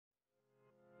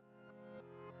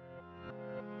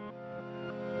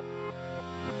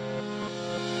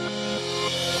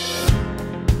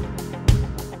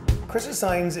Christmas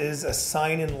Signs is a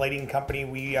sign and lighting company.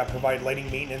 We provide lighting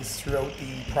maintenance throughout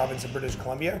the province of British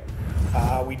Columbia.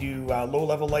 We do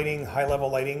low-level lighting,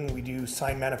 high-level lighting. We do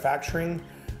sign manufacturing,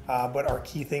 but our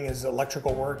key thing is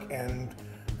electrical work, and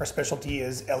our specialty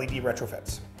is LED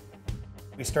retrofits.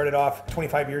 We started off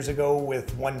 25 years ago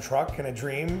with one truck and a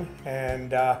dream,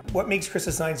 and what makes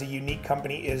Christmas Signs a unique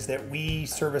company is that we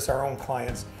service our own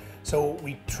clients. So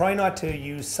we try not to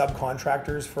use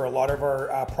subcontractors for a lot of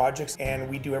our projects, and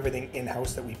we do everything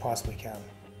in-house that we possibly can.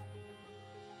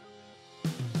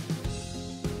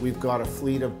 We've got a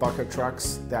fleet of bucket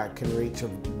trucks that can reach a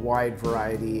wide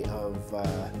variety of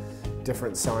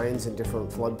different signs and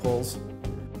different flood poles.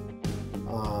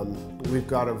 We've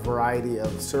got a variety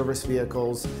of service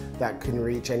vehicles that can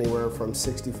reach anywhere from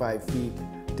 65 feet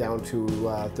down to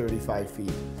 35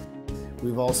 feet.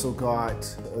 We've also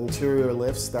got interior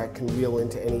lifts that can wheel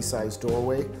into any size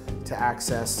doorway to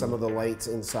access some of the lights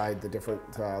inside the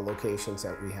different locations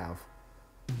that we have.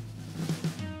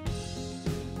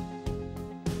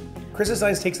 Christmas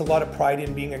Signs takes a lot of pride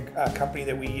in being a company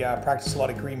that we practice a lot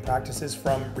of green practices,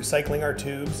 from recycling our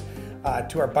tubes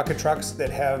to our bucket trucks that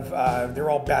have,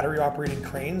 they're all battery operated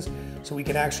cranes, so we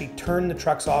can actually turn the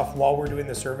trucks off while we're doing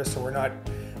the service, so we're not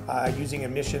using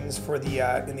emissions for the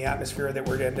in the atmosphere that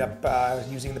we're going to end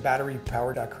up using the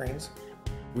battery-powered cranes.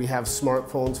 We have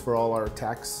smartphones for all our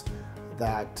techs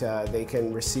that they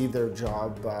can receive their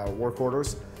job work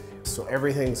orders, so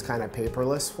everything's kind of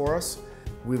paperless for us.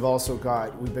 We've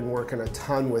been working a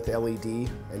ton with LED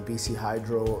and BC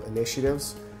Hydro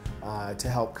initiatives to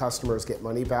help customers get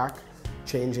money back,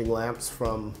 changing lamps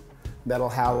from metal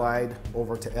halide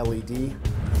over to LED.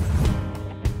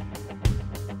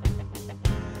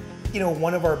 You know,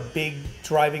 one of our big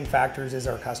driving factors is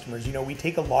our customers. You know, we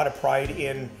take a lot of pride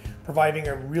in providing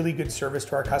a really good service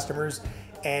to our customers,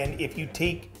 and if you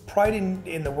take pride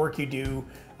in the work you do,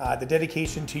 the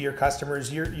dedication to your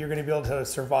customers, you're going to be able to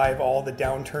survive all the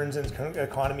downturns in the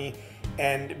economy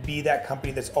and be that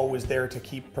company that's always there to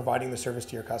keep providing the service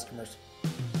to your customers.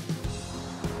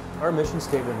 Our mission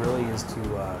statement really is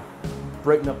to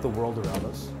brighten up the world around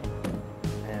us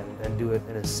and do it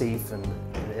in a safe and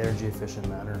energy efficient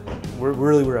manner.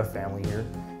 We're a family here,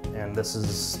 and this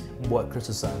is what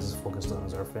Christmas Signs is focused on,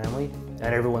 is our family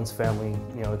and everyone's family,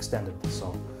 you know, extended.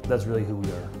 So that's really who we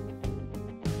are.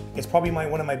 It's probably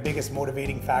one of my biggest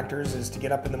motivating factors is to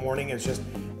get up in the morning. It's just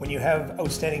when you have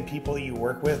outstanding people that you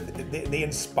work with, they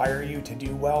inspire you to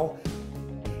do well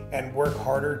and work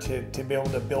harder to be able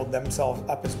to build themselves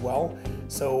up as well.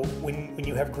 So when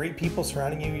you have great people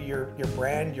surrounding you, your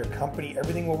brand, your company,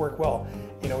 everything will work well.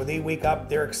 You know, they wake up,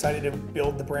 they're excited to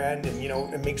build the brand, and, you know,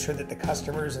 and make sure that the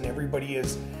customers and everybody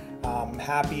is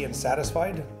happy and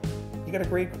satisfied. You got a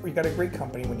great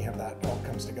company when you have that all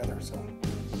comes together. So.